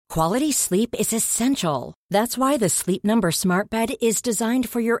Quality sleep is essential. That's why the Sleep Number Smart Bed is designed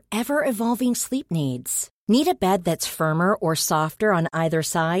for your ever-evolving sleep needs. Need a bed that's firmer or softer on either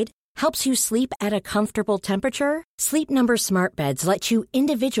side? Helps you sleep at a comfortable temperature? Sleep Number Smart Beds let you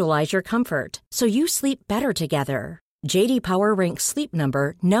individualize your comfort, so you sleep better together. J.D. Power ranks Sleep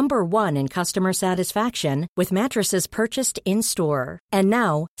Number number 1 in customer satisfaction with mattresses purchased in-store. And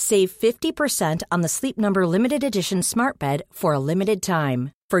now, save 50% on the Sleep Number Limited Edition Smart Bed for a limited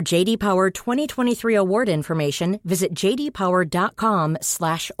time. For J.D. Power 2023 award information, visit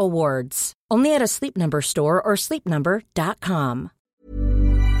jdpower.com/awards. Only at a Sleep Number store or sleepnumber.com.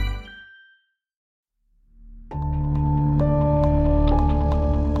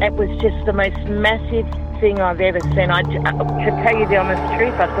 It was just the most massive thing I've ever seen. To tell you the honest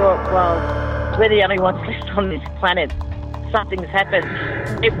truth, I thought, well, we're the only ones left on this planet. Something's happened.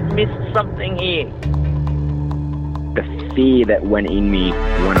 We've missed something here. The fear that went in me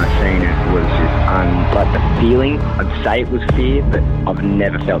when I seen it was just like the feeling. I'd say it was fear, but I've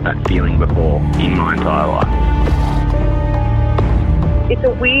never felt that feeling before in my entire life. It's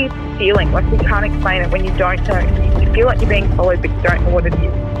a weird feeling, like you can't explain it when you don't know. You feel like you're being followed, but you don't know what it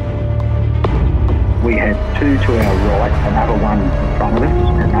is. We had two to our right, another one in front of us,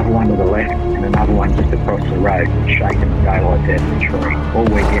 another one to the left, and another one just across the road, shaking the daylights out of the tree. All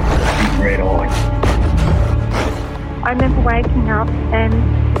we get was a big red eye. I remember waking up and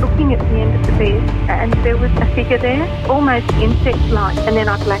looking at the end of the bed, and there was a figure there, almost insect-like, and then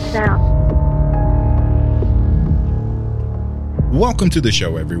I blacked out. Welcome to the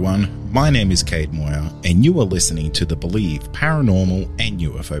show, everyone. My name is Cade Moyer, and you are listening to the Believe Paranormal and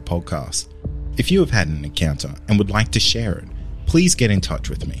UFO podcast. If you have had an encounter and would like to share it, please get in touch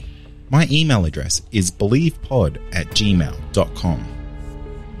with me. My email address is believepod@gmail.com.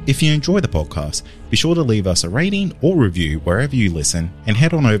 If you enjoy the podcast, be sure to leave us a rating or review wherever you listen, and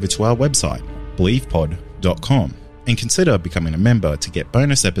head on over to our website, believepod.com, and consider becoming a member to get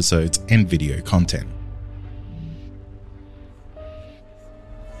bonus episodes and video content.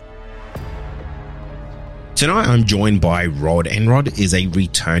 Tonight I'm joined by Rod, and Rod is a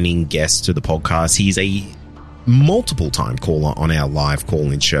returning guest to the podcast. He's a multiple-time caller on our live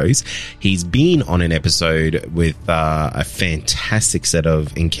call-in shows. He's been on an episode with a fantastic set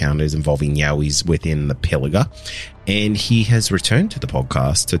of encounters involving Yowies within the Pilliga, and he has returned to the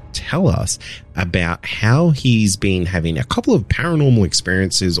podcast to tell us about how he's been having a couple of paranormal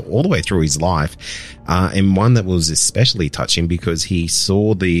experiences all the way through his life, and one that was especially touching because he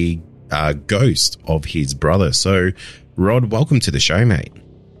saw the ghost of his brother. So, Rod, welcome to the show, mate.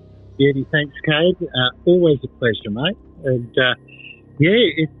 Yeah, thanks, Cade. Always a pleasure, mate. And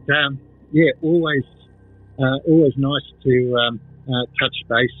always nice to touch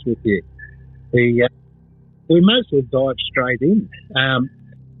base with you. We may as well dive straight in. As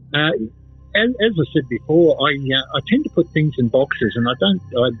I said before, I tend to put things in boxes, and I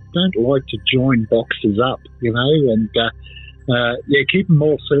don't like to join boxes up, you know, and keep them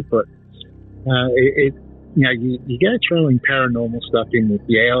all separate. You go throwing paranormal stuff in with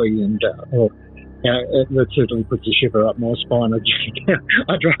Yowie, and that certainly puts a shiver up my spine.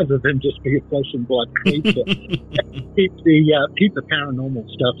 I'd rather than just be a flesh and blood creature. keep the paranormal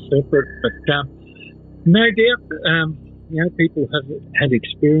stuff separate. But no doubt, people have had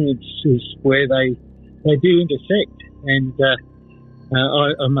experiences where they do intersect, and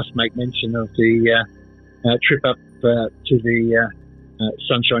I must make mention of the trip up to the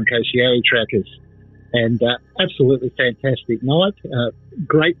Sunshine Coast Yowie Trackers. And absolutely fantastic night.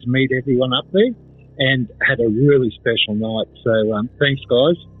 Great to meet everyone up there, and had a really special night. So thanks,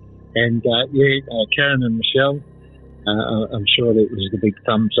 guys. And Karen and Michelle, I'm sure that was the big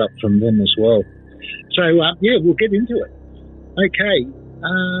thumbs up from them as well. So we'll get into it. Okay.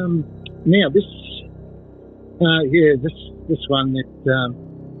 Now this one that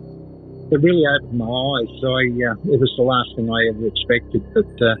really opened my eyes. It was the last thing I ever expected,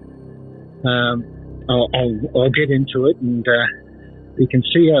 but I'll get into it, and you can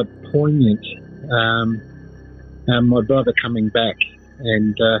see how poignant my brother coming back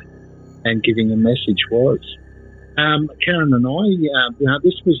and giving a message was. Karen and I,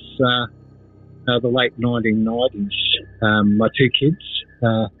 this was the late 1990s. My two kids, they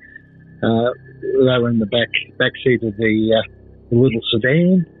were in the back seat of the little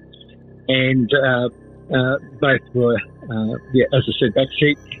sedan, and both were, as I said, back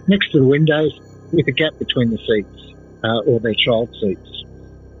seat next to the windows, with a gap between the seats, or their child seats.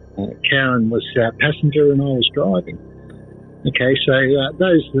 Karen was passenger and I was driving. Okay, so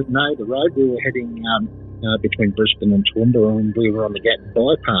those that know the road, we were heading between Brisbane and Toowoomba, and we were on the Gatton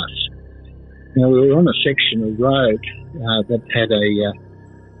bypass. Now, we were on a section of road that had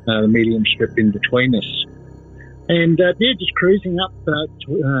the medium strip in between us. And they're just cruising up to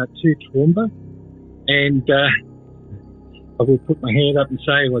Toowoomba, and I will put my hand up and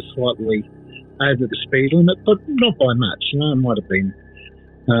say I was slightly over the speed limit, but not by much. You know, it might have been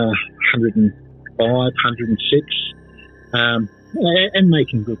 105, 106, and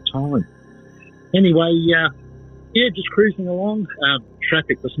making good time. Anyway, just cruising along.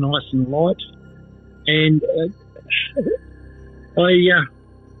 Traffic was nice and light, and I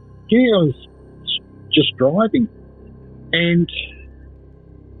was just driving, and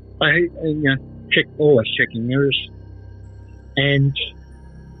I always checking mirrors, and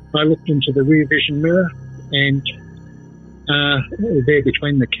I looked into the rear vision mirror, and there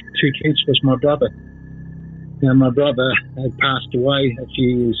between the two kids was my brother. Now, my brother had passed away a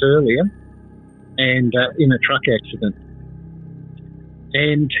few years earlier, and in a truck accident.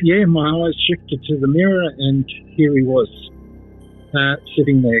 And my eyes shifted to the mirror, and here he was,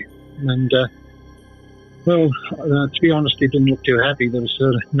 sitting there. And to be honest, he didn't look too happy. There was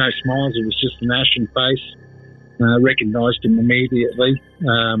sort of no smiles. It was just an ashen face. Recognised him immediately.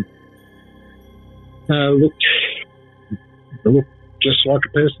 Looked just like a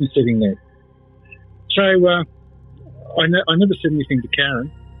person sitting there. So I never said anything to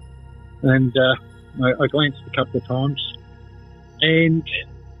Karen, and I glanced a couple of times, and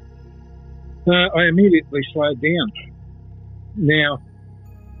I immediately slowed down. Now,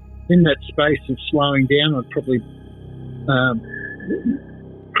 in that space of slowing down, I'd probably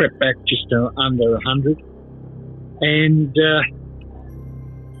crept back just under 100, and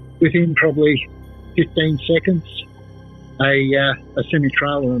within probably 15 seconds, a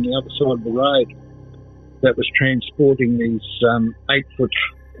semi-trailer on the other side of the road that was transporting these 8-foot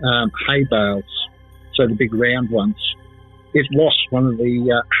hay bales, so the big round ones, it lost one of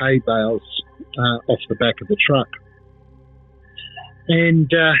the hay bales off the back of the truck.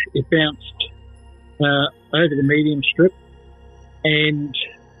 And it bounced over the medium strip and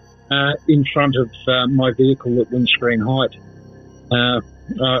in front of my vehicle at windscreen height. I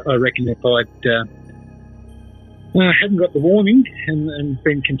reckon if I'd hadn't got the warning and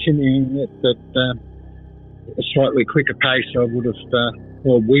been continuing at a slightly quicker pace, I would have,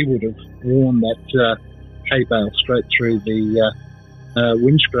 we would have worn that hay bale straight through the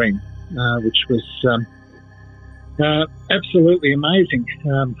windscreen, which was absolutely amazing.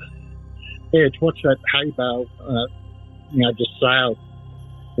 To watch that hay bale, just sail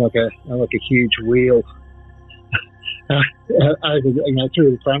like a huge wheel over,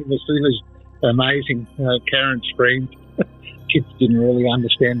 through the front of us. It was amazing. Karen screamed. Kids didn't really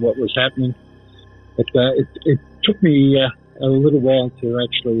understand what was happening, but it took me a little while to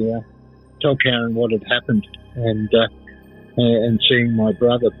actually tell Karen what had happened and seeing my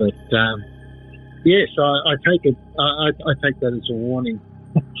brother. But yes, I take it. I take that as a warning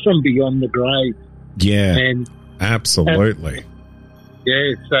from beyond the grave. Yeah, and absolutely.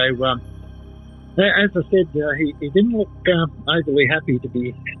 So as I said, he didn't look overly happy to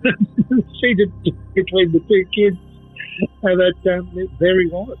be seated between the two kids. But there he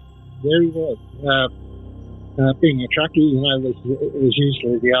was. Being a truckie, it was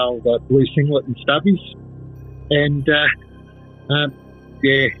usually the old blue singlet and stubbies. And,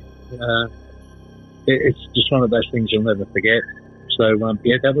 it's just one of those things you'll never forget. So,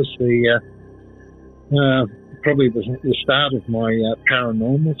 that was the probably the start of my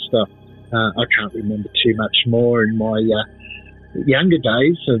paranormal stuff. I can't remember too much more in my younger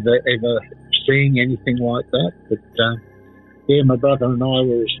days of ever seeing anything like that. But, my brother and I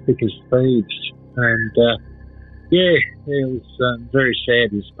were as thick as thieves. And, it was very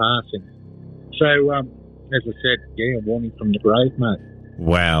sad his passing. So, as I said, a warning from the grave, mate.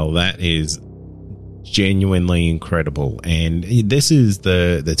 Wow, that is genuinely incredible. And this is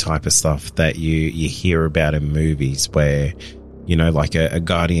the type of stuff that you hear about in movies where, like a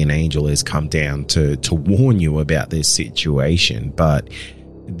guardian angel has come down to warn you about this situation. But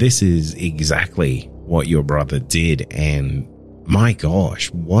this is exactly what your brother did. And my gosh,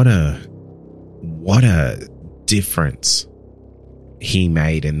 what a difference he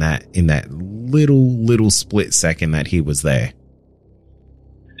made in that little split second that he was there.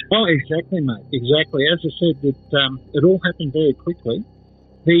 Oh, exactly, mate. Exactly. As I said, it all happened very quickly.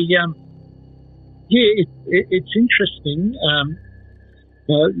 It's interesting.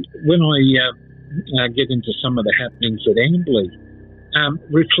 When I get into some of the happenings at Amberley,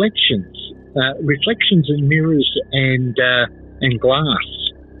 reflections in mirrors and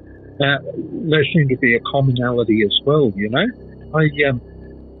glass. There seem to be a commonality as well.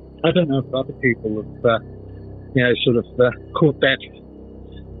 I don't know if other people have sort of caught that.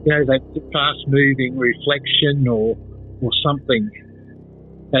 That fast-moving reflection or something.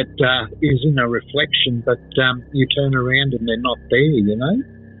 that is in a reflection, but you turn around and they're not there, you know?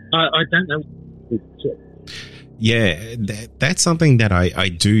 I don't know. Yeah, that's something that I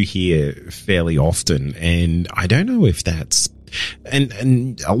do hear fairly often, and I don't know if that's...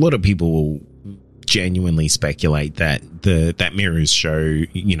 And a lot of people will genuinely speculate that that mirrors show,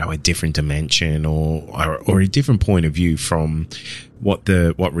 you know, a different dimension or a different point of view from what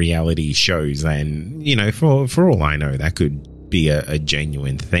reality shows. And, you know, for all I know, that could be a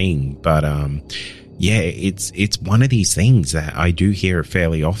genuine thing. But yeah, it's one of these things that I do hear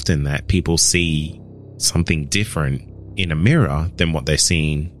fairly often, that people see something different in a mirror than what they're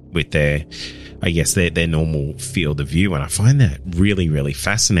seeing with their normal field of view. And I find that really, really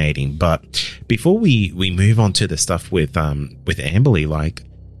fascinating. But before we move on to the stuff with Amberly, like,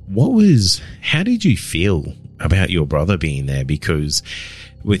 how did you feel about your brother being there? Because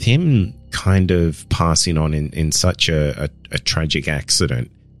with him kind of passing on in such a tragic accident,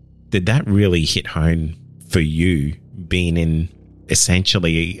 did that really hit home for you, being in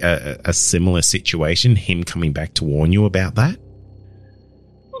essentially a similar situation, him coming back to warn you about that?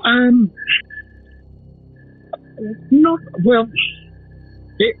 Not well.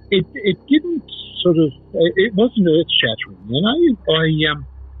 It didn't sort of. It wasn't earth shattering, you know.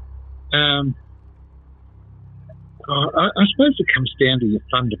 I suppose it comes down to your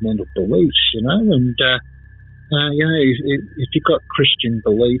fundamental beliefs, you know, and you know, if you've got Christian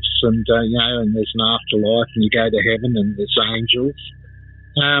beliefs, and you know, and there's an afterlife, and you go to heaven, and there's angels,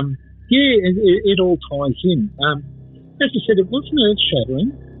 it all ties in. As I said, it wasn't earth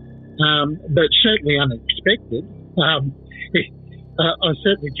shattering. But certainly unexpected. I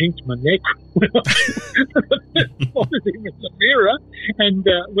certainly jinxed my neck when I spotted him in the mirror, and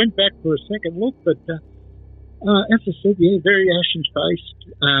went back for a second look. But as I said, yeah, very ashen-faced,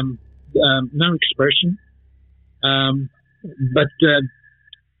 no expression. But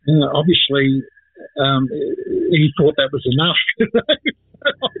obviously, he thought that was enough.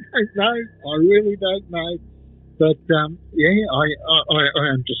 I don't know. I really don't know. But, yeah, I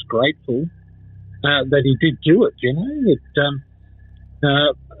am just grateful that he did do it, you know.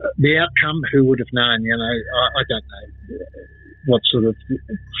 The outcome, who would have known, you know, I don't know what sort of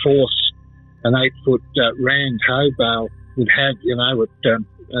force an 8-foot Rand tow bale would have, you know, at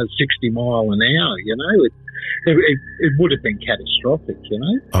 60 mile an hour, you know. It would have been catastrophic, you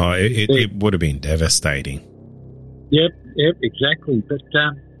know. Oh, it would have been devastating. Yep, exactly. But,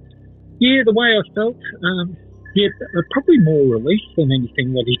 yeah, the way I felt... yeah, probably more relief than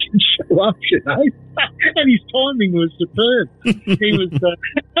anything that he didn't show up, you know. And his timing was superb.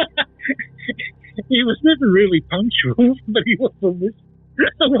 He was never really punctual, but he was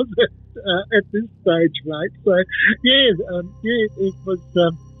at this stage, mate. So yeah, it was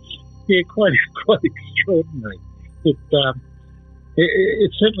quite extraordinary.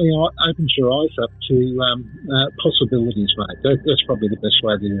 It certainly opens your eyes up to possibilities, mate. That's probably the best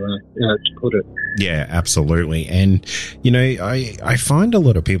way to put it. Yeah, absolutely. And, you know, I find a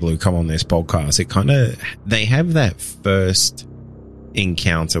lot of people who come on this podcast, they have that first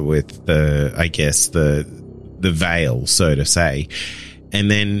encounter with the veil, so to say. And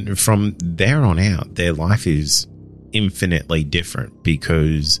then from there on out, their life is infinitely different,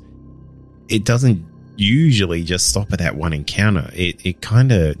 because it doesn't usually just stop at that one encounter. It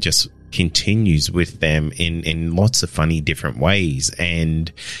kind of just continues with them in lots of funny different ways.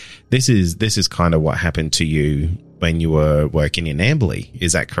 And this is kind of what happened to you when you were working in Amberley.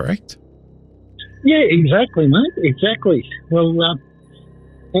 Is that correct? Yeah, exactly, mate. Exactly. Well,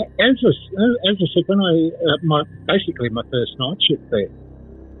 as I said, when basically my first night shift there,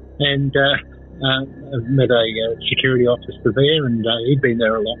 and I met a security officer there, and he'd been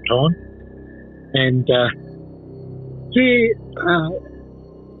there a long time. And,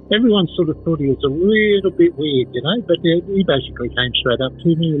 everyone sort of thought he was a little bit weird, you know, but he basically came straight up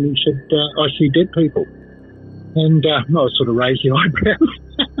to me and he said, I see dead people. And I sort of raised the eyebrows.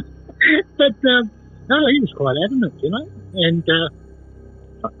 But, no, he was quite adamant, you know, and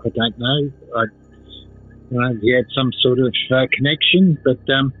I don't know. He had some sort of connection, but,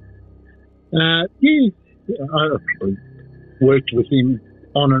 I probably worked with him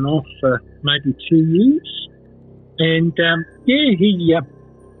on and off for maybe 2 years, and he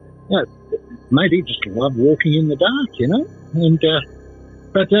maybe just loved walking in the dark, you know. And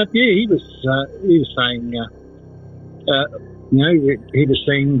he was saying, you know, he was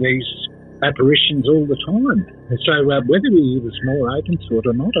seeing these apparitions all the time. So whether he was more open to it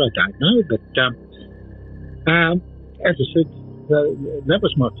or not, I don't know. But as I said, that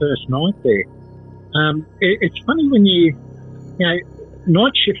was my first night there. It's funny when you know,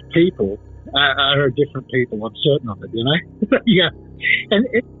 night shift people are different people. I'm certain of it, you know. And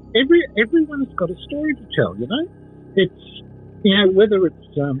everyone's got a story to tell, you know. It's, you know, whether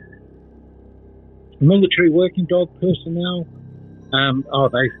it's military working dog personnel,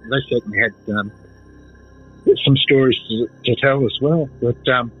 they certainly had some stories to tell as well. But,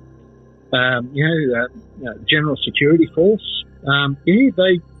 general security force,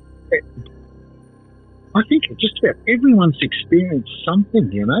 I think just about everyone's experienced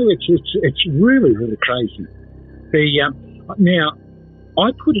something, you know. It's really, really crazy. Now,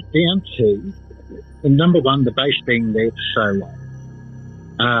 I put it down to, number one, the base being there for so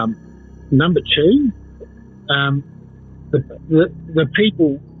long. Number two, the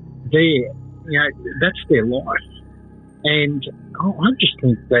people there, you know, that's their life. And I just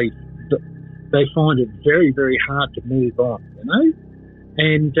think they find it very, very hard to move on, you know.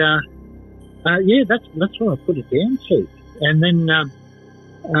 And, that's what I put it down to. And then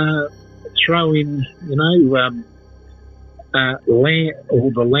throw in, you know, land,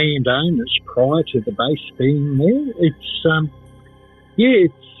 or the landowners prior to the base being there. It's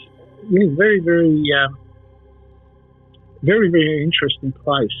very, very, very, very interesting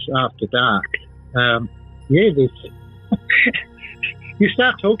place after dark. There's you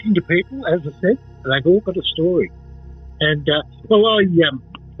start talking to people, as I said, they've all got a story. And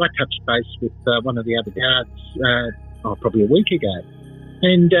I touched base with one of the other guards probably a week ago.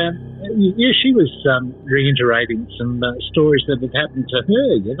 And, she was reiterating some stories that had happened to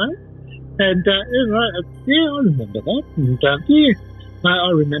her, you know. And, I remember that. And, I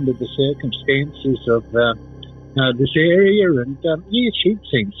remember the circumstances of this area. And, she'd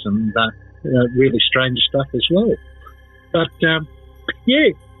seen some really strange stuff as well. But,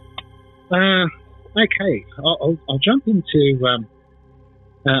 okay, I'll jump into...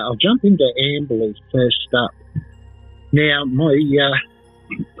 I'll jump into Amberley first up. Now,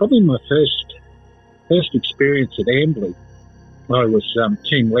 probably my first experience at Amberley, I was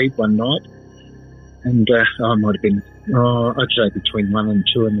team lead one night, and I might have been, I'd say between 1 and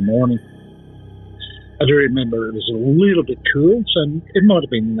 2 in the morning. I do remember it was a little bit cool, so it might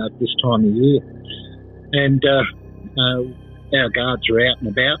have been this time of year. And our guards were out and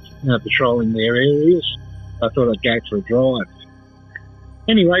about, patrolling their areas. I thought I'd go for a drive.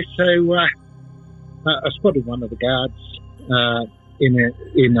 Anyway, so I spotted one of the guards in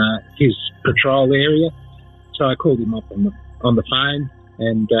his patrol area. So I called him up on the phone,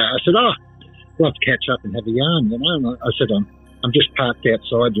 and I said, I'd love to catch up and have a yarn, you know. And I said, I'm just parked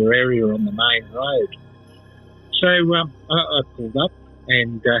outside your area on the main road. So I pulled up,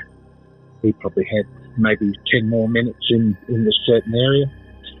 and he probably had maybe 10 more minutes in this certain area.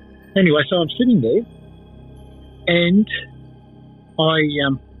 Anyway, so I'm sitting there, and I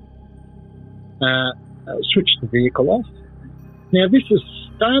switched the vehicle off. Now, this is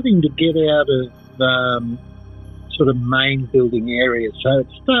starting to get out of sort of main building areas, so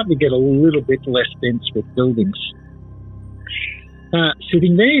it's starting to get a little bit less dense with buildings.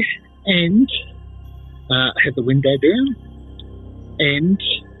 Sitting there, and had the window down, and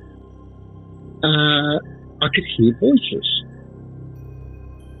I could hear voices.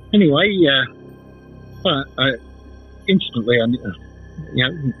 Anyway, I instantly,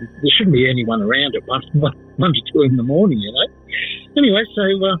 there shouldn't be anyone around at 1 to 2 in the morning, you know. Anyway, so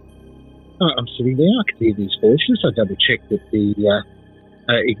I'm sitting there, I could hear these voices. I double checked that the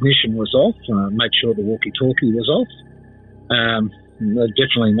ignition was off, made sure the walkie-talkie was off.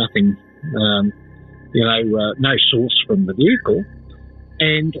 Definitely nothing, no source from the vehicle.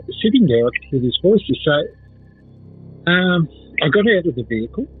 And sitting there, I could hear these voices. So I got out of the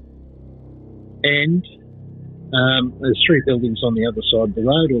vehicle, and there's 3 buildings on the other side of the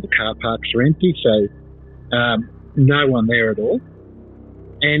road. All the car parks are empty, so no one there at all.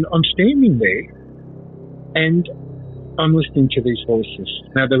 And I'm standing there, and I'm listening to these voices.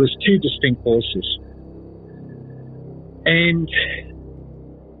 Now, there was 2 distinct voices, and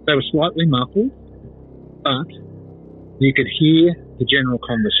they were slightly muffled, but you could hear the general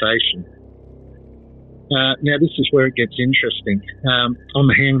conversation. Now, this is where it gets interesting. I'm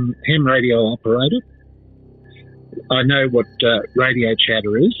a ham radio operator. I know what radio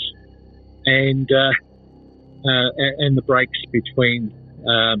chatter is, and the breaks between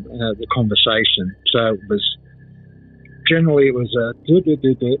the conversation. So it was generally a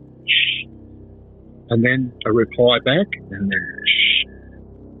do, shh, and then a reply back, and then shh.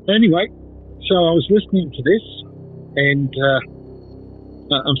 Anyway, so I was listening to this, and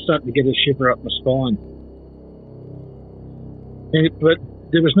I'm starting to get a shiver up my spine. But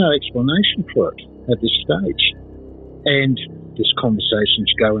there was no explanation for it at this stage. And this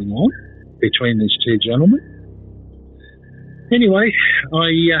conversation's going on between these 2 gentlemen. Anyway,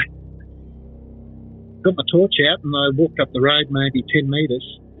 got my torch out and I walked up the road maybe 10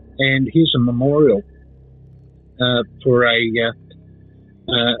 metres, and here's a memorial for an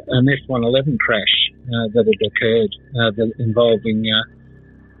F-111 crash that had occurred involving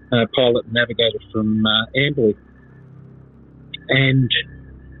a pilot and navigator from Amberley. And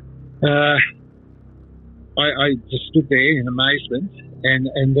I just stood there in amazement,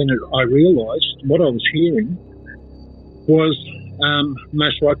 and then I realised what I was hearing was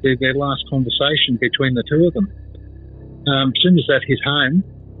most likely their last conversation between the two of them. As soon as that hit home,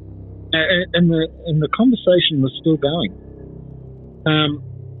 and the conversation was still going.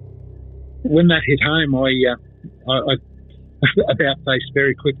 When that hit home, I about faced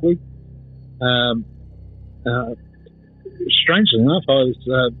very quickly. Strangely enough, I was,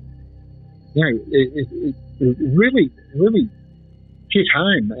 it really hit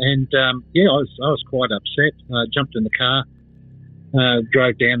home, and I was quite upset. I jumped in the car,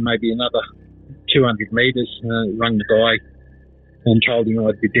 drove down maybe another 200 metres, rang the guy and told him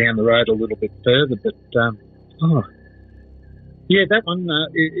I'd be down the road a little bit further. But that one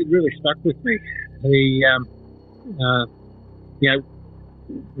it really stuck with me.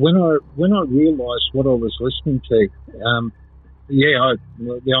 When I realised what I was listening to,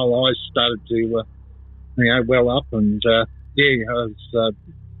 the old eyes started to well up, and I was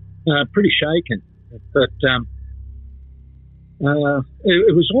pretty shaken. But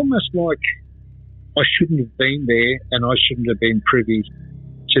it was almost like I shouldn't have been there, and I shouldn't have been privy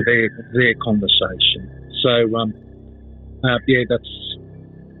to their conversation. So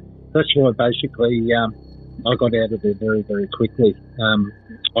that's why basically I got out of there very, very quickly.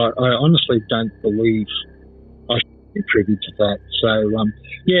 I honestly don't believe I should be privy to that. So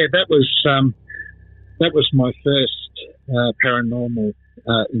that was my first paranormal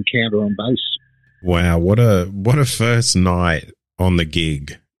encounter on base. Wow, what a first night on the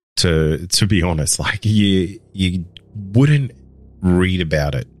gig. To be honest, like you wouldn't read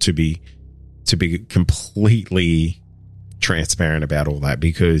about it, to be completely transparent about all that,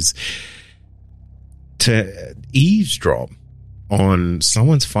 because to eavesdrop on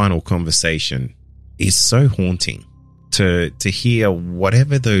someone's final conversation is so haunting. To hear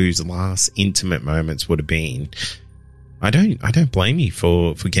whatever those last intimate moments would have been, I don't blame you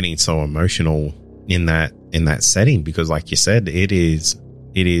for getting so emotional in that setting, because like you said, it is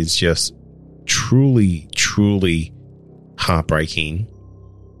just truly, truly heartbreaking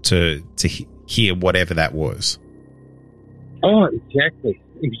to hear whatever that was. Oh, exactly.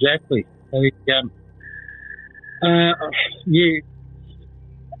 As I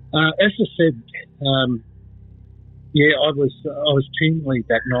said, I was team lead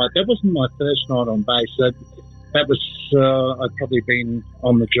that night. That wasn't my first night on base. That was I'd probably been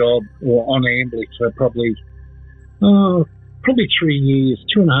on the job or on Amberley for probably 3 years,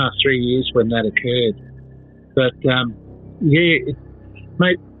 2.5, 3 years when that occurred. But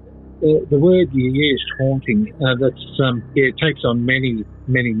mate, the word you used, haunting, it takes on many,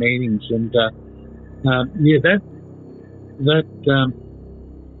 many meanings, and I don't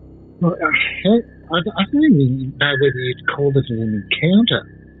even know whether you'd call it an encounter.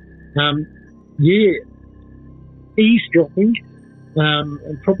 Eavesdropping,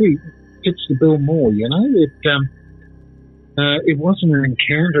 and probably fits the bill more. It wasn't an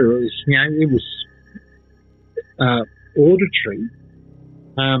encounter. It was auditory.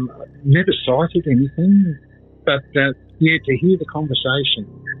 Never cited anything, but to hear the conversation.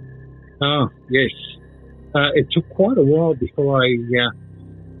 Oh yes, it took quite a while before I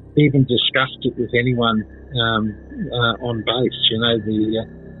even discussed it with anyone on base. The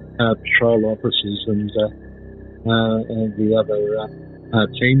patrol officers and the other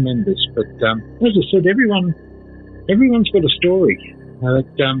team members. But as I said, everyone's got a story. So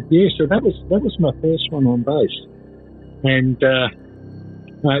that was my first one on base, and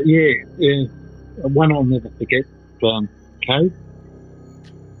one I'll never forget. Code.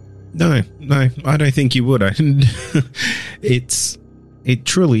 No, I don't think you would. It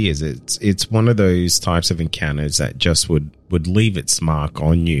truly is. It's one of those types of encounters that just would leave its mark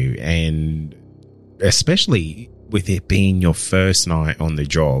on you, and especially with it being your first night on the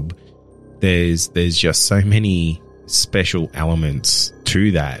job, there's just so many special elements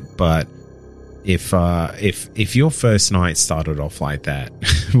to that. But if your first night started off like that,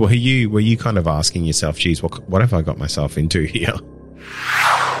 were you kind of asking yourself, geez, what have I got myself into here?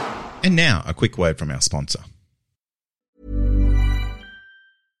 And now a quick word from our sponsor.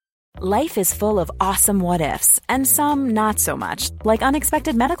 Life is full of awesome what-ifs, and some not so much, like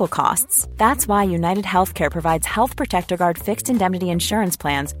unexpected medical costs. That's why United Healthcare provides Health Protector Guard fixed indemnity insurance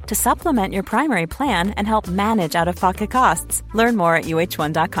plans to supplement your primary plan and help manage out-of-pocket costs. Learn more at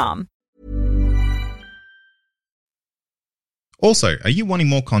uh1.com. Also, are you wanting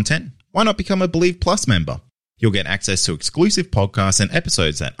more content? Why not become a Believe Plus member? You'll get access to exclusive podcasts and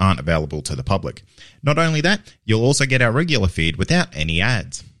episodes that aren't available to the public. Not only that, you'll also get our regular feed without any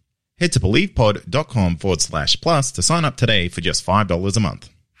ads. Head to believepod.com/plus to sign up today for just $5 a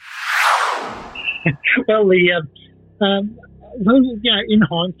month. Well, in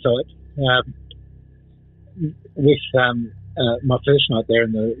hindsight, with my first night there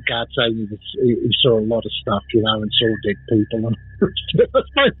in the guard saying he saw a lot of stuff, and saw dead people. And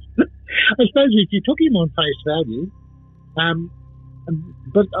I suppose if you took him on face value,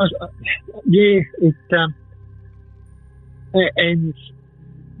 but and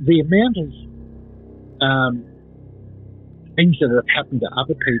the amount of things that have happened to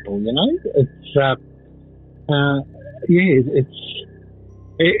other people,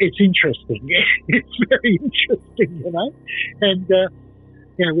 it's interesting. It's very interesting, and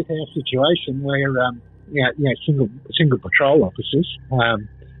with our situation where single patrol officers,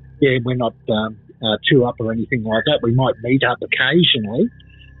 we're not two up or anything like that. We might meet up occasionally,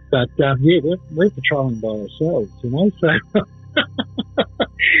 but we're patrolling by ourselves, So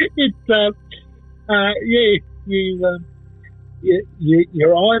it's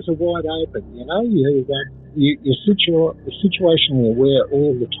your eyes are wide open, you're situationally aware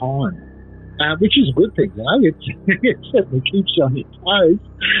all the time, which is a good thing, It certainly keeps you on your toes.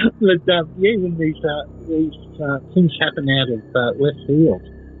 But when these things happen out of left field,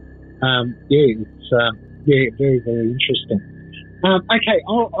 it's very, very interesting. Okay,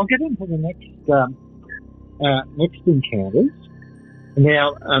 I'll get into the next encounters.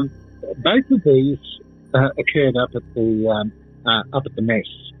 Now, both of these occurred up at the mess.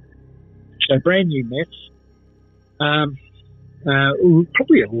 So brand new mess.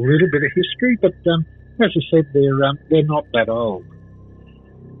 Probably a little bit of history, but as I said, they're not that old.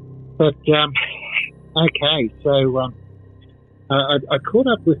 But okay, so I caught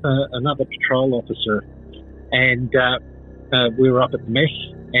up with another patrol officer, and we were up at the mess,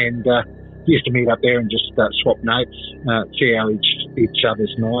 and used to meet up there and just swap notes, see how each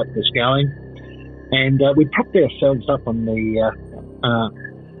other's night was going, and we propped ourselves up on a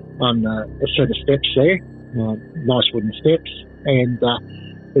set of steps there, nice wooden steps, and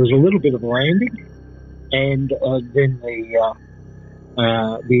there was a little bit of a landing, and then the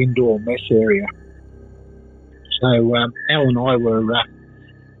indoor mess area. So Al and I were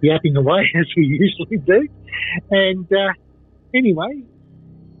yapping away as we usually do, and anyway,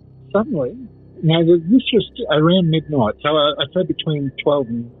 suddenly, this was around midnight, so I'd say between 12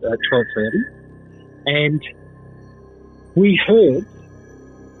 and 12:30, and we heard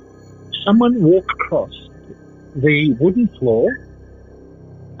someone walk across the wooden floor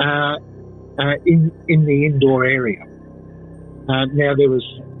in the indoor area. Now it was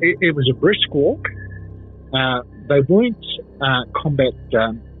a brisk walk. They weren't combat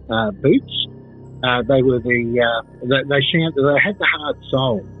boots. They were they had the hard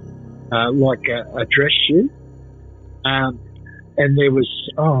sole, like a dress shoe. And there was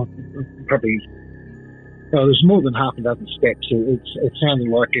there was more than half a dozen steps. It sounded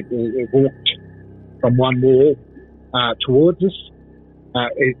like it walked from one wall towards us.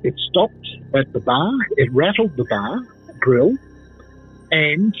 It stopped at the bar. It rattled the bar grill,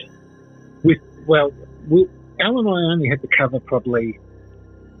 and Al and I only had to cover probably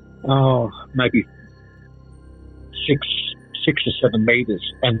maybe 6 or 7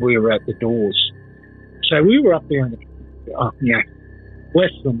 meters, and we were at the doors. So we were up there in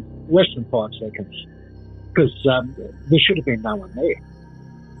less than 5 seconds, because there should have been no one there.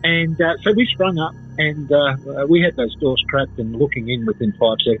 And so we sprung up, and we had those doors cracked and looking in within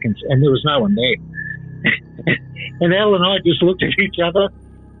 5 seconds, and there was no one there. And Al and I just looked at each other.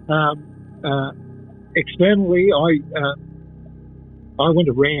 Externally, I went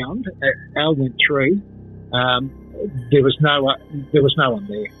around. Al went through. There was no one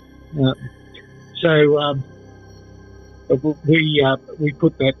there. So we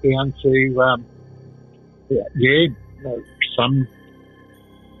put that down to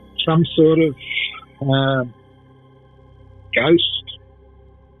some sort of ghost.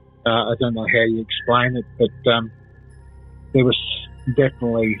 I don't know how you explain it, but there was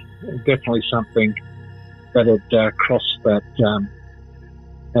definitely something that had crossed that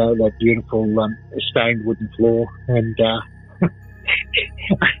beautiful stained wooden floor. And I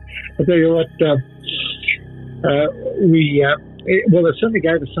tell you what, it certainly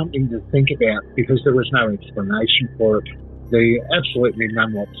gave us something to think about, because there was no explanation for it. Absolutely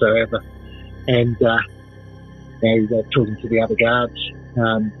none whatsoever. And talking to the other guards,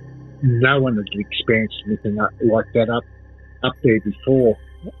 no one had experienced anything like that up there before.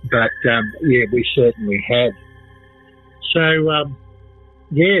 But we certainly had.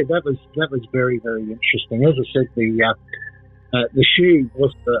 yeah, that was very, very interesting. As I said, the shoe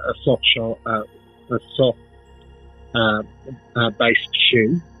was a soft based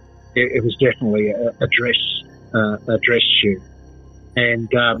shoe. It was definitely a dress shoe, and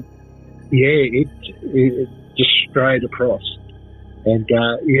it just strayed across. And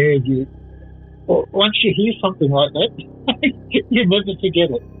once you hear something like that, you never forget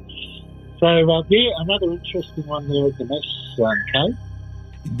it. So another interesting one there at the mess, Kate.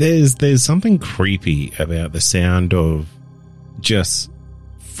 There's something creepy about the sound of just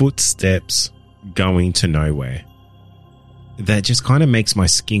footsteps going to nowhere. That just kind of makes my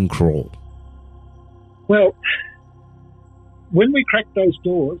skin crawl. Well, when we cracked those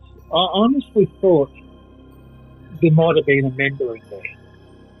doors, I honestly thought there might have been a member in there.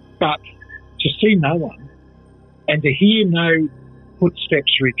 But to see no one and to hear no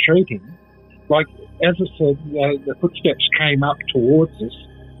footsteps retreating, like, as I said, the footsteps came up towards us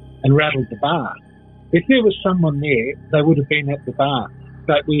and rattled the bar. If there was someone there, they would have been at the bar.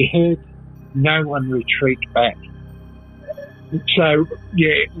 But we heard no one retreat back. So,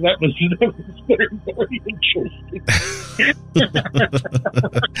 yeah, that was very, very interesting.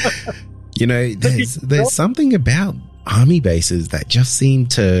 You know, there's something about army bases that just seem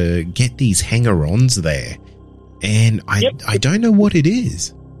to get these hanger-ons there. And I don't know what it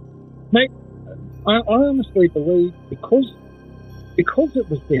is. Mate, I honestly believe because it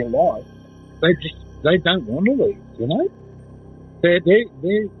was their life, they don't want to leave, you know? They're there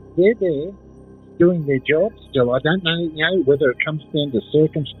doing their job still. I don't know, you know, whether it comes down to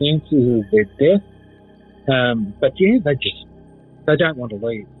circumstances of their death. But yeah, they don't want to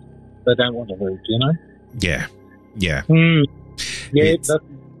leave. They don't want to leave, you know? Yeah. Yeah. Yeah.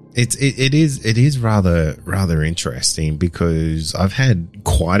 It is rather interesting because I've had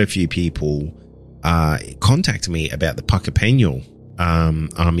quite a few people contact me about the Puckapenal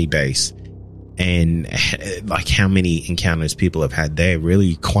army base, and like how many encounters people have had there.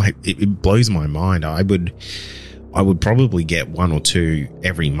 Really, it blows my mind. I would probably get 1 or 2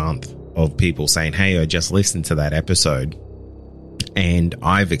 every month of people saying, "Hey, I just listened to that episode, and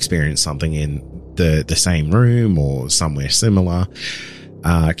I've experienced something in the same room or somewhere similar.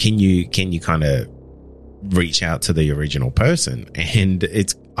 Can you kind of reach out to the original person?" And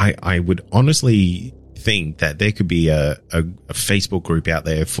I would honestly think that there could be a Facebook group out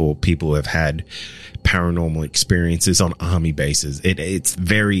there for people who have had paranormal experiences on army bases. It's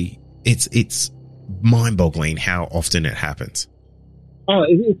mind-boggling how often it happens. Oh,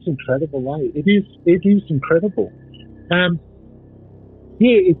 it's incredible, eh? It is incredible. I'm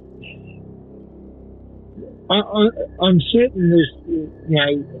certain there's, you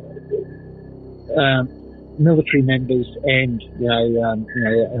know, military members and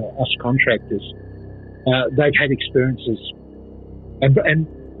us contractors. They've had experiences, and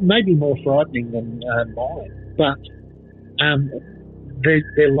maybe more frightening than mine. But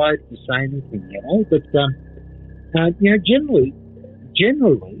they're loath to say anything, you know. But you know, generally,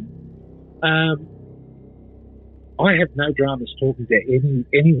 I have no dramas talking to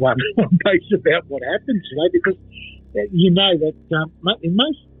anyone on base about what happens, you know, because you know that in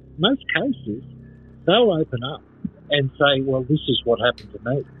most cases they'll open up and say, "Well, this is what happened to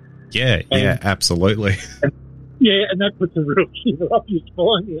me." Yeah, absolutely. And that puts a real shiver up your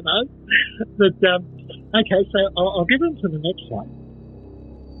spine, you know. But okay, so I'll get on to the next one.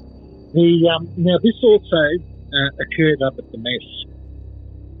 Now this also occurred up at the mess.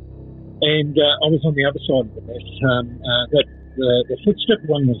 And I was on the other side of the mess. The footstep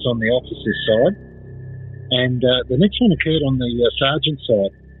one was on the officer's side, and the next one occurred on the sergeant's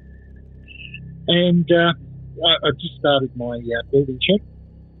side. And I just started my building check,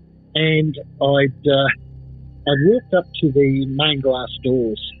 and I'd walked up to the main glass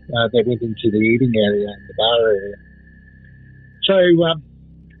doors that went into the eating area and the bar area. So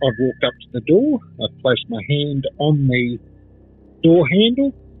I've walked up to the door. I've placed my hand on the door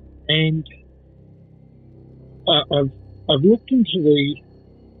handle. And I've looked into the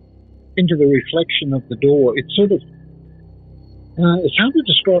reflection of the door. It's sort of it's hard to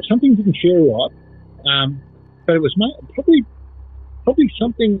describe. Something didn't feel right, but it was probably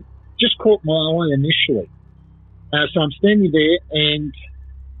something just caught my eye initially. So I'm standing there and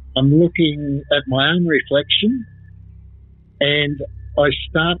I'm looking at my own reflection, and I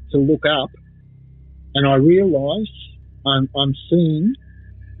start to look up, and I realise I'm seeing.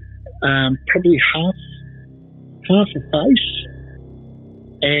 Probably half a face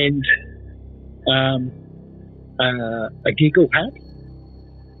and a giggle hat.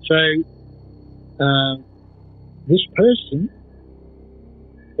 So this person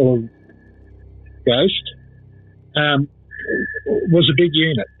or ghost was a big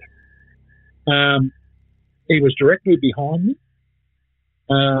unit. He was directly behind me.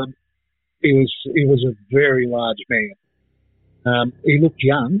 He was a very large man. He looked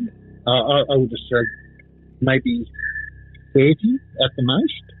young. I would have said maybe 30 at the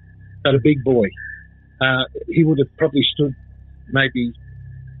most, but a big boy. He would have probably stood maybe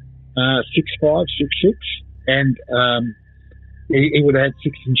 6'5", 6'6", and he would have had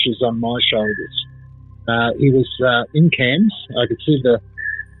 6 inches on my shoulders. He was in cams. I could see the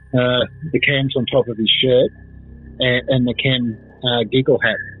cams on top of his shirt and the cam giggle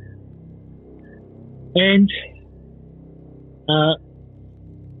hat. And I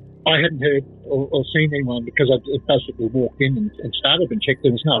hadn't heard or seen anyone because I basically walked in and started and checked.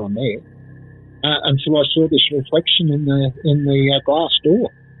 There was no one there until I saw this reflection in the glass door.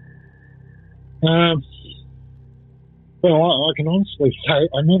 Well, I can honestly say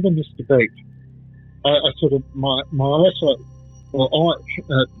I never missed a beat. I sort of my eyes,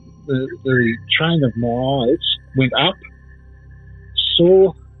 the train of my eyes went up,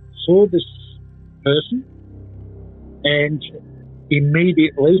 saw this person, and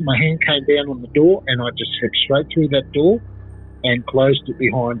immediately my hand came down on the door, and I just stepped straight through that door and closed it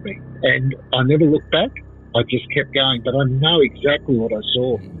behind me. And I never looked back. I just kept going, but I know exactly what I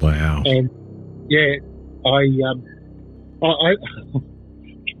saw. Wow. And yeah, I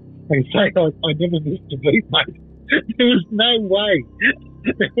can say I never missed a beat, mate. There was no way I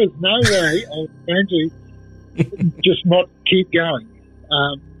was going to just not keep going.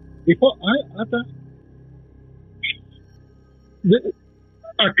 If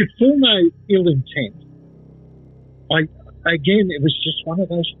I could feel no ill intent. Again, it was just one of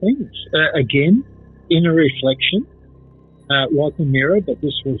those things. Again, inner reflection, like a mirror, but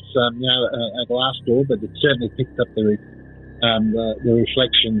this was a glass door, but it certainly picked up the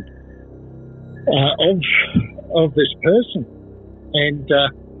reflection of this person, and I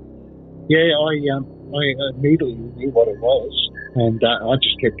immediately knew what it was, and I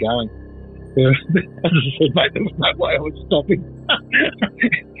just kept going. As I said, mate, there was no way I was stopping.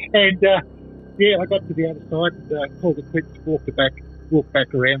 And I got to the other side and called it quits, walked back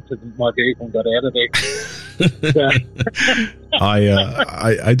around to my vehicle and got out of there.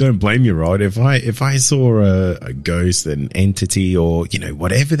 I don't blame you, Rod. If I saw a ghost, an entity, or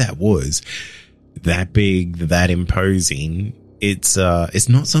whatever that was, that big, that imposing, it's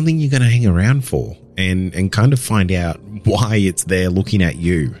not something you're going to hang around for and kind of find out why it's there looking at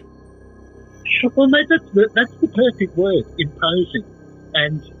you. Well, mate, that's the perfect word, imposing.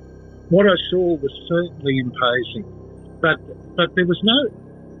 And what I saw was certainly imposing, but there was no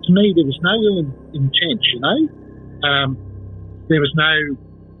ill intent, there was no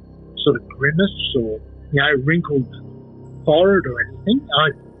sort of grimace or wrinkled forehead or anything.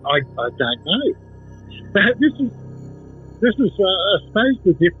 I don't know. But this is I suppose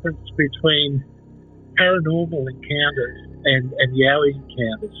the difference between paranormal encounters and Yowie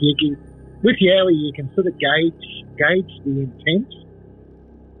encounters. With Yowie, you can sort of gauge the intent,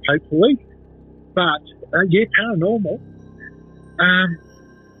 hopefully. But paranormal.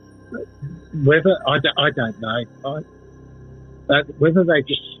 Whether I don't know. Whether they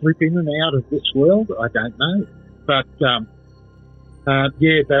just slip in and out of this world, I don't know. But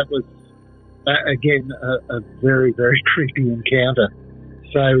that was again a very, very creepy encounter.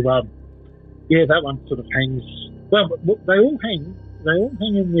 So that one sort of hangs. Well, they all hang. They all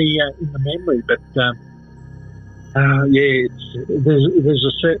hang in the memory, but there's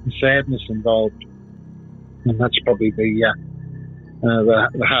a certain sadness involved, and that's probably the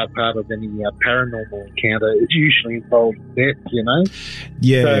hard part of any paranormal encounter. It's usually involved death,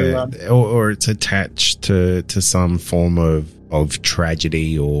 Yeah, so, or it's attached to some form of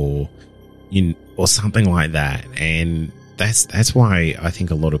tragedy or something like that, and that's why I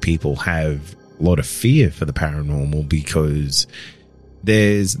think a lot of people have a lot of fear for the paranormal, because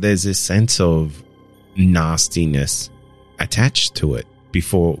there's this sense of nastiness attached to it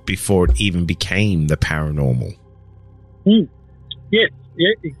before it even became the paranormal. Yes,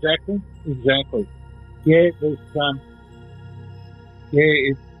 yeah, exactly. Yeah, there's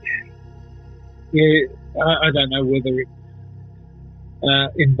I don't know whether it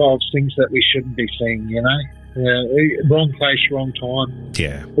involves things that we shouldn't be seeing, wrong place, wrong time.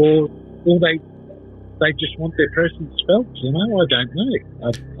 Yeah. Or they just want their presence felt, I don't know.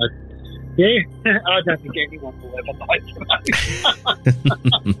 I don't think anyone will ever know.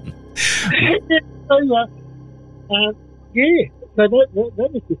 So that was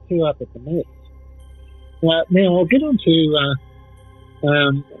the two up at the mess. Now I'll get on to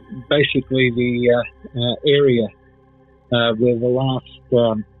basically the area where the last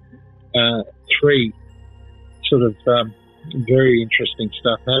three sort of very interesting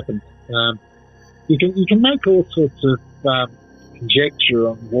stuff happened. You can make all sorts of conjecture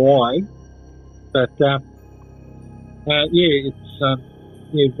on why, but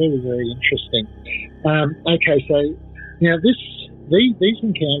it's very, very interesting. Okay, so now these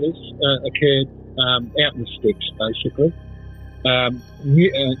encounters occurred out in the sticks, basically.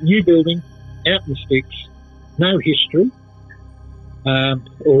 New building, out in the sticks, no history,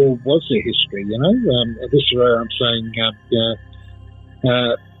 or was there history? This is where I'm saying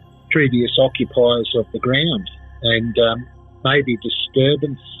previous occupiers of the ground, and maybe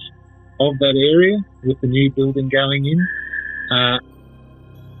disturbance of that area with the new building going in.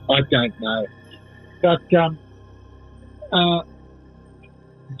 I don't know, but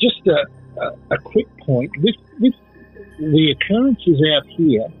just a quick point with the occurrences out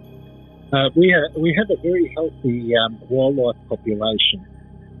here. We have a very healthy wildlife population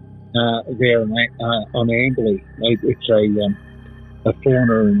there on Amberley. It's a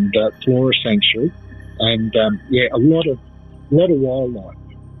fauna and flora sanctuary, and a lot of wildlife.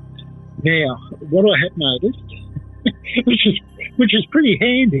 Now, what I have noticed, which is pretty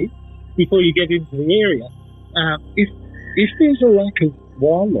handy before you get into the area, if there's a lack of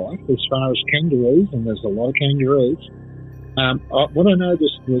wildlife as far as kangaroos, and there's a lot of kangaroos, what I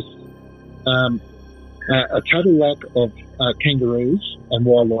noticed was a total lack of kangaroos and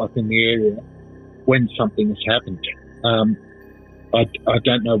wildlife in the area when something has happened. I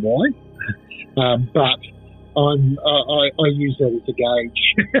don't know why, but I use that as a gauge.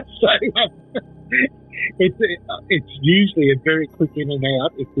 So it's usually a very quick in and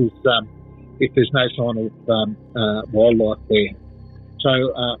out if there's no sign of wildlife there. So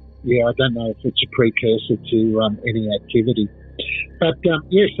I don't know if it's a precursor to any activity. But so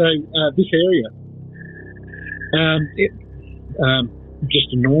this area,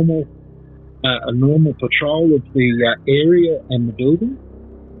 just a normal patrol of the area and the building.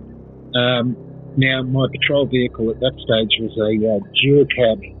 Now, my patrol vehicle at that stage was a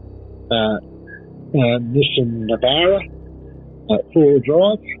Duracab Nissan Navara, 4-wheel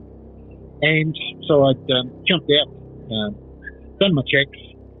drive, and so I'd jumped out, done my checks,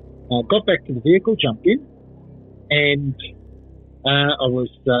 got back to the vehicle, jumped in, and I was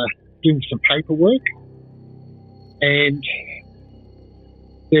doing some paperwork, and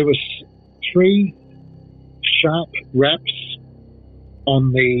there was 3 sharp raps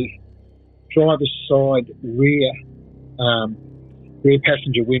on the driver's side rear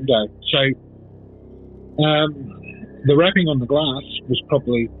passenger window. So the wrapping on the glass was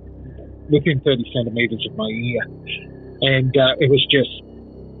probably within 30 centimetres of my ear, and it was just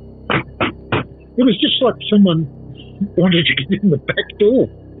like someone wanted to get in the back door.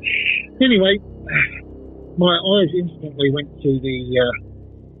 Anyway, my eyes instantly went to the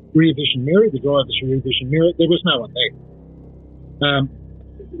rear vision mirror, the driver's rear vision mirror. There was no one there.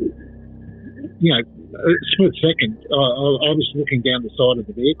 A split second, I was looking down the side of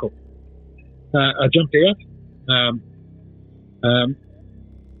the vehicle. I jumped out.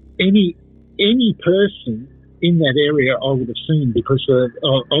 Any person in that area I would have seen because of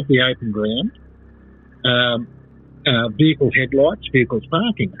the open ground, vehicle headlights, vehicles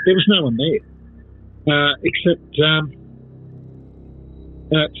parking. There was no one there, except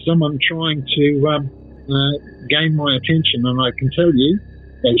someone trying to gain my attention, and I can tell you,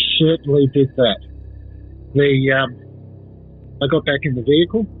 they certainly did that. I got back in the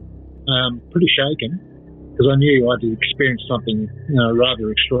vehicle, pretty shaken, because I knew I'd experienced something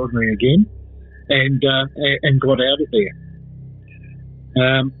rather extraordinary again, and got out of there.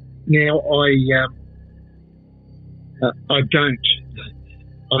 Now I don't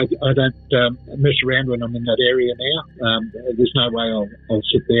mess around when I'm in that area now. There's no way I'll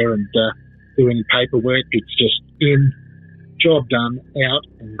sit there and do any paperwork. It's just in, job done, out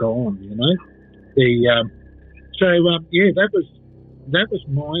and gone. That was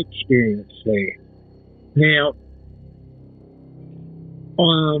my experience there. Now,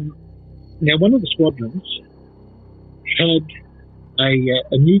 one of the squadrons had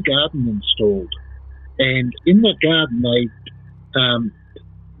a new garden installed, and in that garden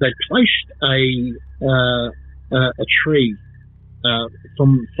they placed a tree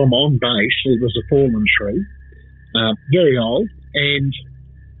from on base. It was a fallen tree, very old, and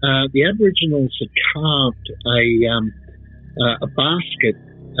the Aboriginals had carved a basket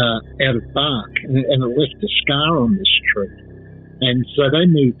out of bark, and it left a scar on this tree. And so they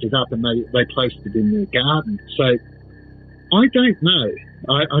moved it up and they placed it in their garden. So I don't know.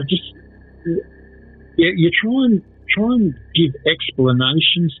 I just you try and give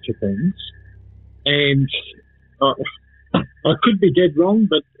explanations to things, and I could be dead wrong,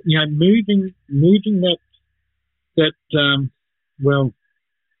 but moving that,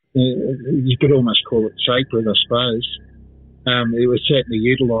 you could almost call it sacred, I suppose. It was certainly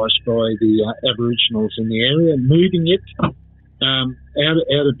utilised by the Aboriginals in the area, moving it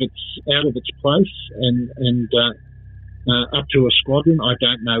out of its place and up to a squadron. I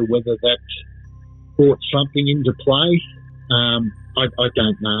don't know whether that brought something into play. I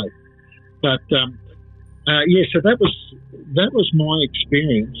don't know, but so that was my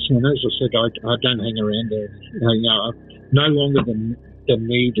experience. And as I said, I don't hang around there. No longer than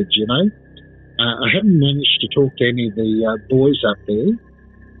needed. I haven't managed to talk to any of the boys up there.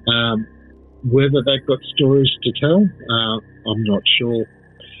 Whether they've got stories to tell, I'm not sure.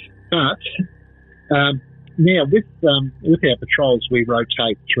 But now with our patrols, we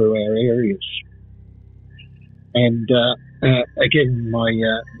rotate through our areas. And again, my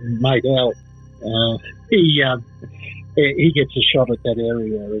mate Al, he gets a shot at that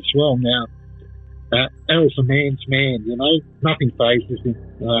area as well. Now, Al's a man's man, nothing phases him.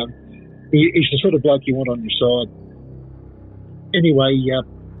 He's the sort of bloke you want on your side. Anyway,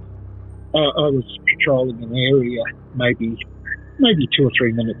 I was patrolling an area maybe 2 or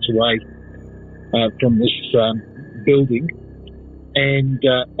 3 minutes away from this building, and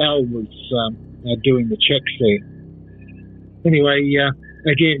Al was doing the checks there. Anyway,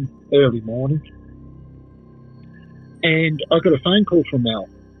 again, early morning, and I got a phone call from Al,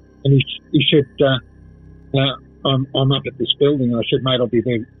 and he said, I'm up at this building. I said, mate, I'll be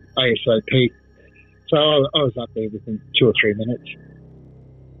there ASAP. So I was up there within 2 or 3 minutes.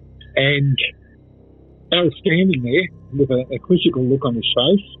 And I was standing there with a quizzical look on his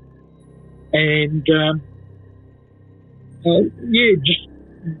face. And,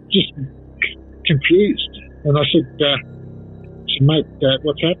 just confused. And I said, mate,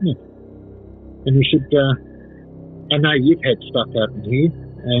 what's happening? And he said, I know you've had stuff happen here.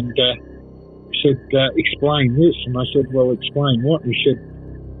 And he said, explain this. And I said, well, explain what? And he said,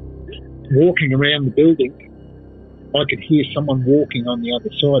 walking around the building, I could hear someone walking on the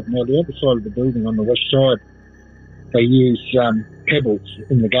other side. Now, the other side of the building, on the west side, they use pebbles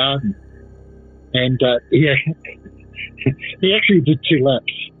in the garden. And he actually did 2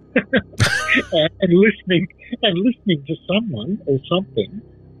 laps. and listening to someone or something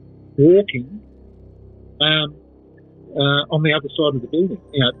walking on the other side of the building.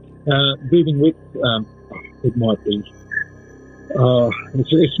 Building with it might be.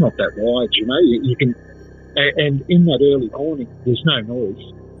 It's not that wide, You can, and in that early morning, there's no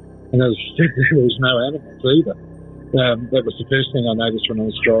noise, and there was no animals either. That was the first thing I noticed when I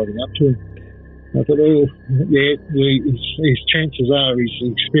was driving up to him. I thought, his chances are he's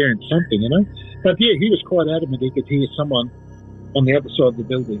experienced something, But yeah, he was quite adamant he could hear someone on the other side of the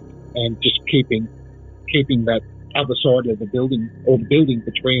building, and just keeping that other side of the building, or the building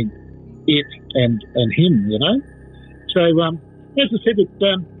between it and him, So, as I said,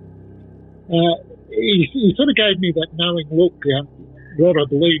 he sort of gave me that knowing look. Rod, I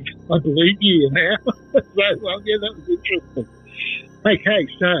believe you now. So, that was interesting. Okay,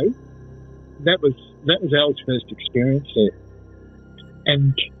 so that was Al's first experience there,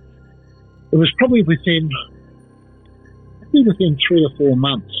 and it was probably within 3 or 4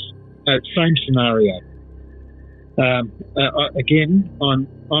 months. Same scenario. Again, I'm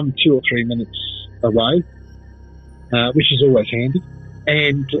 2 or 3 minutes away, which is always handy.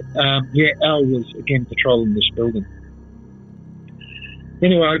 And Al was again patrolling this building.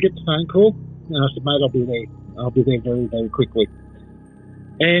 Anyway, I get the phone call, and I said, mate, I'll be there very, very quickly.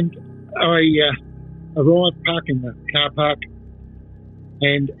 And I arrived, park in the car park,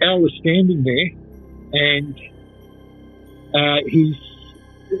 and Al was standing there, and he's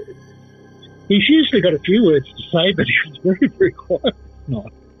usually got a few words to say, but he was very, very quiet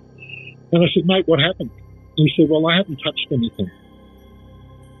tonight. And I said, mate, what happened? And he said, well, I haven't touched anything.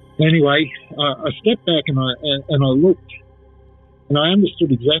 Anyway, I stepped back and I looked, and I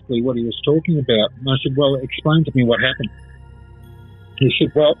understood exactly what he was talking about. And I said, well, explain to me what happened. He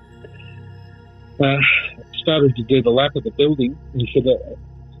said, well, started to do the lap of the building. And he said,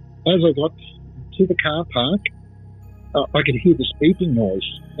 as I got to the car park, I could hear this beeping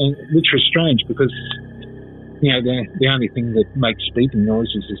noise, which was strange because, the only thing that makes beeping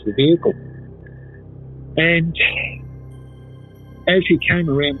noises is the vehicle. And as he came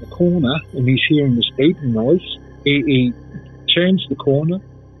around the corner and he's hearing this beeping noise, he turns the corner.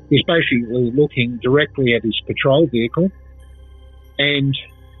 He's basically looking directly at his patrol vehicle, and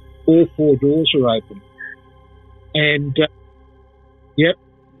all 4 doors are open. And, yep.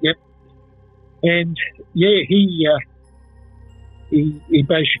 And, he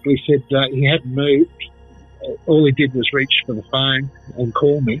basically said he hadn't moved. All he did was reach for the phone and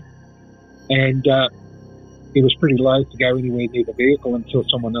call me. And he was pretty loath to go anywhere near the vehicle until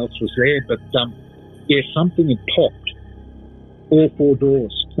someone else was there. But yeah, something had popped all 4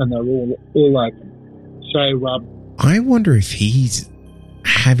 doors, and they were all open. So I wonder if he's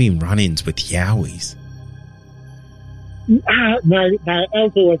having run-ins with Yowies. No,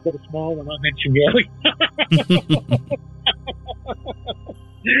 Al's always got a smile when I mention Yowie.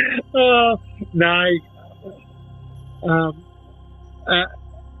 No.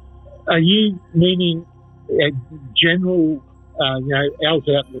 Are you meaning a general, Al's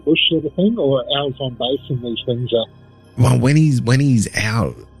out in the bush sort of thing, or Al's on base and these things are? Well, when he's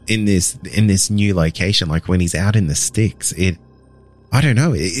out in this new location, like when he's out in the sticks, I don't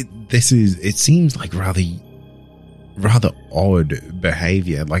know. It seems like rather odd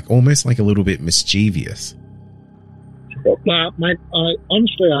behavior, like almost like a little bit mischievous. Mate,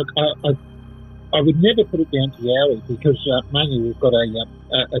 honestly, I would never put it down to Yowie because mainly we've got a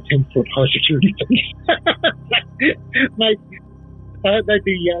 10-foot high security fence. Mate, they'd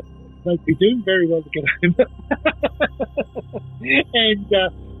be doing very well to get home. And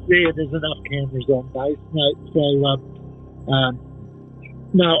there's enough cameras on base, mate. So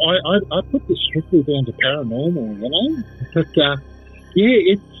no, I put this strictly down to paranormal, But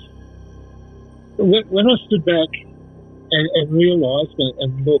it's when I stood back and realised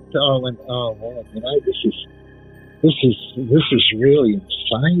and looked, I went, oh wow, this is really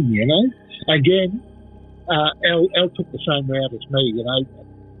insane, Again, Elle took the same route as me,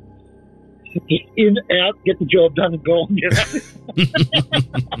 just in, out, get the job done and gone,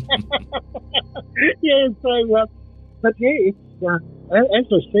 Yeah, so, but yeah, it's, as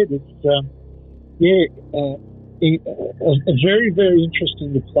I said, it's, a very, very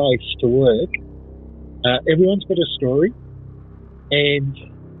interesting place to work. Everyone's got a story, and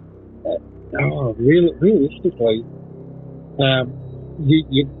realistically,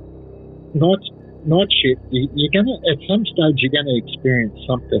 you night shift. You're gonna at some stage you're gonna experience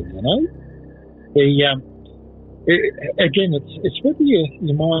something. Again, it's whether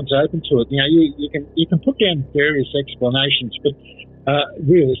your mind's open to it. You can put down various explanations, but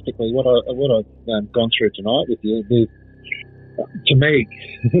realistically, what I've gone through tonight with you, to me,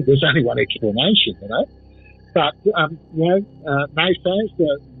 there's only one explanation, But naysayers,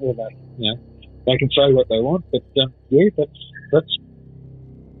 they can say what they want, but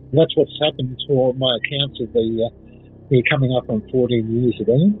that's what's happened to all my accounts of the coming up on 14 years of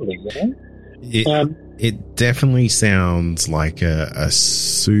gambling, It definitely sounds like a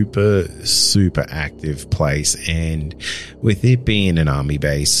super, super active place. And with it being an army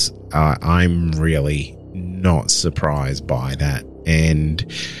base, I'm really not surprised by that. And,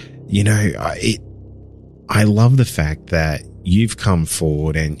 I love the fact that you've come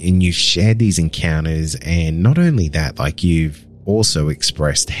forward and you've shared these encounters. And not only that, like you've also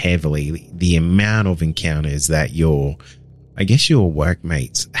expressed heavily the amount of encounters that your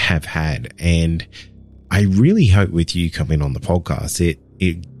workmates have had. And I really hope with you coming on the podcast,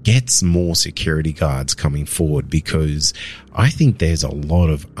 it gets more security guards coming forward, because I think there's a lot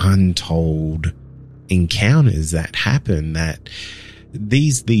of untold encounters that happen that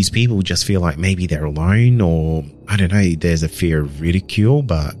these people just feel like maybe they're alone, or I don't know, there's a fear of ridicule.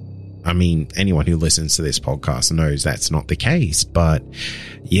 But I mean, anyone who listens to this podcast knows that's not the case. But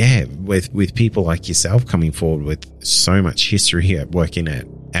yeah, with people like yourself coming forward with so much history at working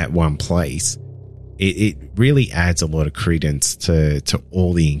at one place, it really adds a lot of credence to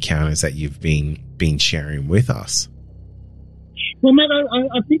all the encounters that you've been sharing with us. Well, Matt,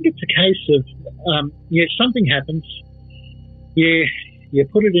 I think it's a case of, something happens. You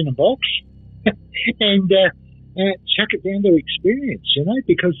put it in a box and chuck it down to experience,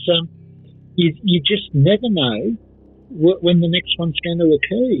 because you just never know when the next one's going to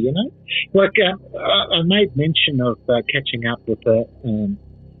occur, Like I made mention of catching up with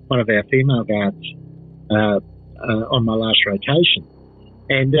one of our female guards on my last rotation,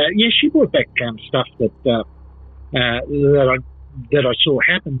 and she brought back stuff that I saw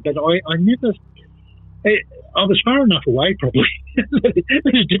happen, but I never. I was far enough away, probably.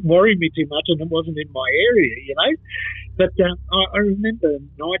 It didn't worry me too much, and it wasn't in my area, But I remember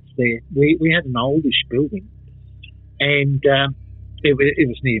nights there. We had an oldish building, and it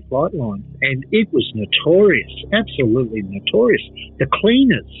was near flight line, and it was notorious, absolutely notorious. The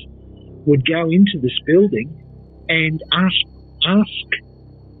cleaners would go into this building and ask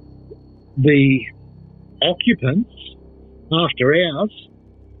the occupants after hours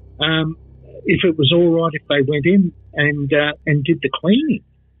if it was all right if they went in and did the cleaning.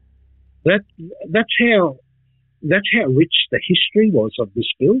 That's how rich the history was of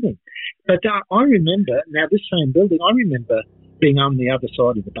this building. But I remember, now this same building, I remember being on the other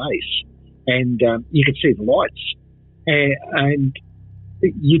side of the base and you could see the lights, and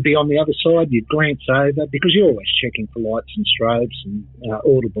you'd be on the other side, you'd glance over, because you're always checking for lights and strobes and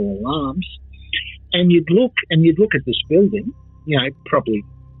audible alarms, and you'd look at this building, probably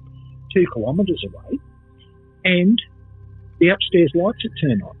 2 kilometres away, and the upstairs lights would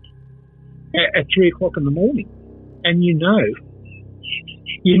turn on at 3 o'clock in the morning, and you know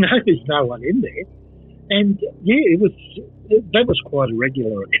there's no one in there. And that was quite a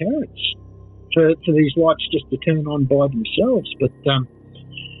regular occurrence for these lights just to turn on by themselves. But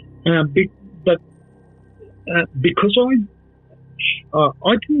because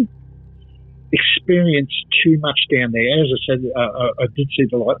I didn't experience too much down there. As I said, I did see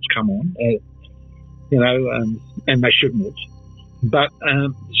the lights come on, and they shouldn't have. But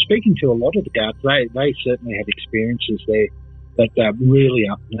speaking to a lot of the guards, they certainly had experiences there that really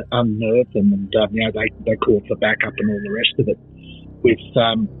unnerved them, and they called for backup and all the rest of it, with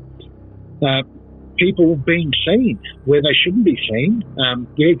people being seen where they shouldn't be seen.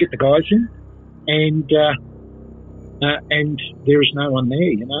 Get the guys in, and there is no one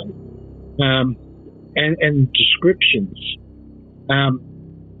there, and descriptions,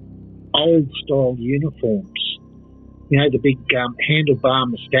 old style uniforms, the big handlebar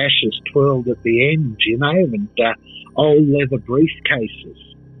moustaches twirled at the end, and old leather briefcases,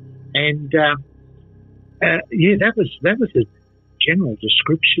 and that was the general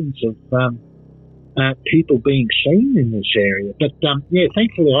descriptions of people being seen in this area. But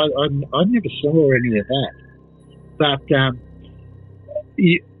thankfully I never saw any of that. But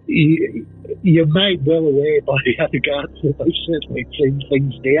you're made well aware by the other guards that they've certainly seen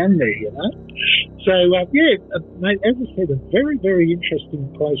things down there, So mate, as I said, a very, very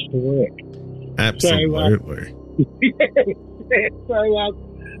interesting place to work. Absolutely.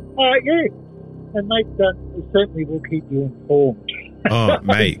 And mate, we certainly will keep you informed. Oh,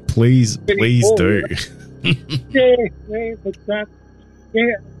 mate, please do.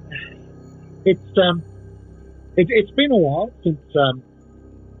 It's been a while since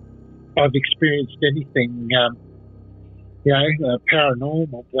I've experienced anything,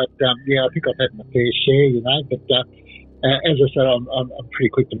 paranormal. But I think I've had my fair share, But as I said, I'm pretty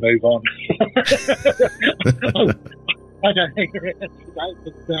quick to move on. I don't hang around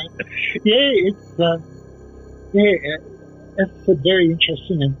today, but it's very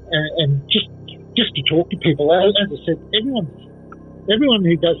interesting, and just to talk to people. As I said, everyone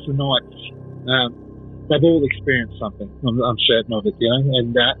who does the nights, they've all experienced something. I'm certain of it,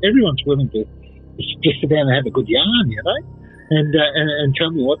 and everyone's willing to just sit down and have a good yarn, and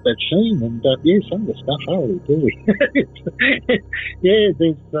tell me what they've seen. And some of the stuff, holy dooly. There's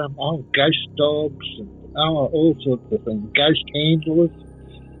ghost dogs and all sorts of things, ghost handlers,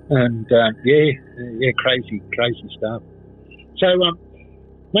 and crazy stuff. So,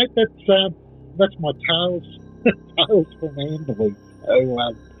 mate, that's my tales from Amberley.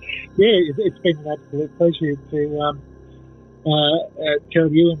 So, it's been an absolute pleasure to tell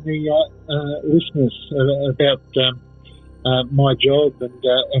you and the listeners about my job and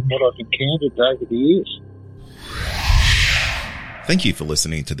what I've encountered over the years. Thank you for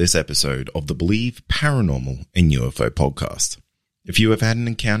listening to this episode of the Believe Paranormal and UFO podcast. If you have had an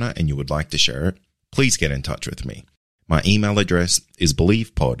encounter and you would like to share it, please get in touch with me. My email address is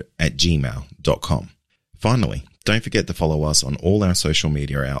believepod@gmail.com. Finally, don't forget to follow us on all our social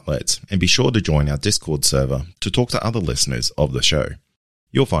media outlets and be sure to join our Discord server to talk to other listeners of the show.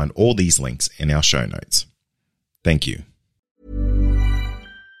 You'll find all these links in our show notes. Thank you.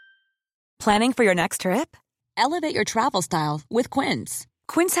 Planning for your next trip? Elevate your travel style with Quince.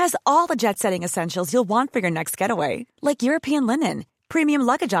 Quince has all the jet-setting essentials you'll want for your next getaway, like European linen, premium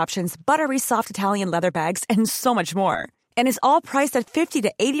luggage options, buttery soft Italian leather bags, and so much more. And is all priced at 50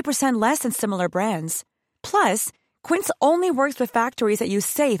 to 80% less than similar brands. Plus, Quince only works with factories that use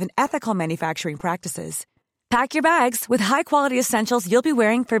safe and ethical manufacturing practices. Pack your bags with high-quality essentials you'll be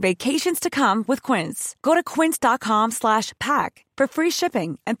wearing for vacations to come with Quince. Go to quince.com/pack for free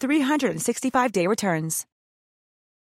shipping and 365-day returns.